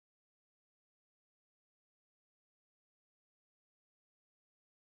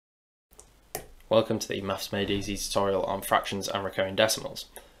Welcome to the Maths Made Easy tutorial on fractions and recurring decimals.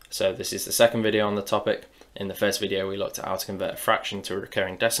 So this is the second video on the topic. In the first video we looked at how to convert a fraction to a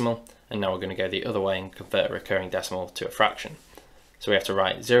recurring decimal, and now we're going to go the other way and convert a recurring decimal to a fraction. So we have to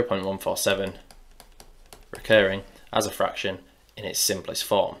write 0.147 recurring as a fraction in its simplest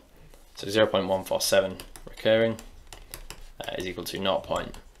form. So 0.147 recurring is equal to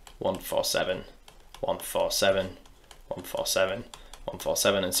 0.147, 147, 147,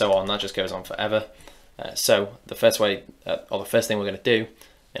 147, and so on. That just goes on forever. So the first thing we're going to do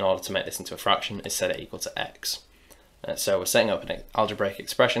in order to make this into a fraction is set it equal to x. So we're setting up an algebraic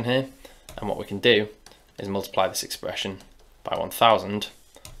expression here, and what we can do is multiply this expression by 1000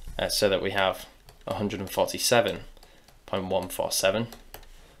 so that we have 147.147,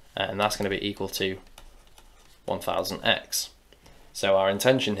 and that's going to be equal to 1000x. So our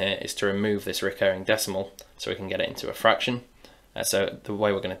intention here is to remove this recurring decimal so we can get it into a fraction. So the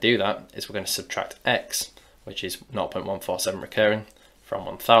way we're going to do that is we're going to subtract x, which is 0.147 recurring, from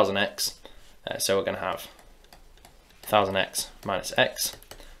 1000x. So we're going to have 1000x minus x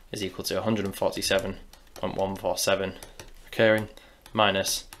is equal to 147.147 recurring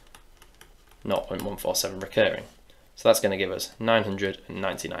minus 0.147 recurring. So that's going to give us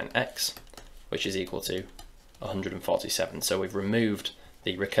 999x, which is equal to 147. So we've removed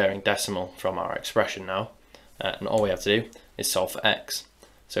the recurring decimal from our expression now, and all we have to do is solve for x.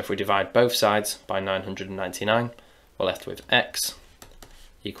 So if we divide both sides by 999, we're left with x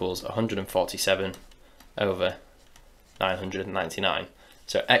equals 147 over 999.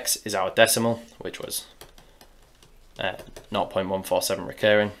 So x is our decimal, which was 0.147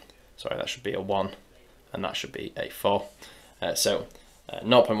 recurring. Sorry, that should be a 1, and that should be a 4. So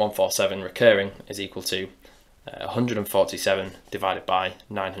 0.147 recurring is equal to 147 divided by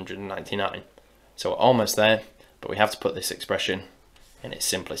 999. So we're almost there, but we have to put this expression in its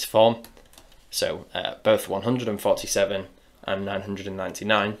simplest form. So both 147 and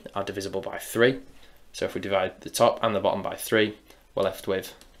 999 are divisible by 3. So if we divide the top and the bottom by 3, we're left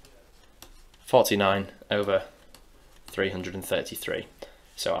with 49 over 333.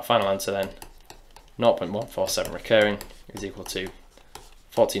 So our final answer then, 0.147 recurring is equal to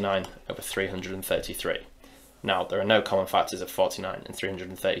 49 over 333. Now there are no common factors of 49 and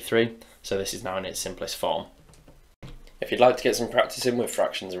 333, so this is now in its simplest form. If you'd like to get some practice in with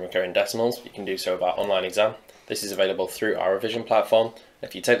fractions and recurring decimals, you can do so with our online exam. This is available through our revision platform.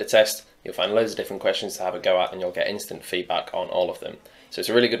 If you take the test, you'll find loads of different questions to have a go at, and you'll get instant feedback on all of them. So it's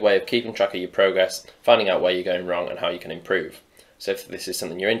a really good way of keeping track of your progress, finding out where you're going wrong and how you can improve. So if this is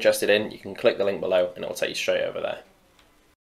something you're interested in, you can click the link below and it will take you straight over there.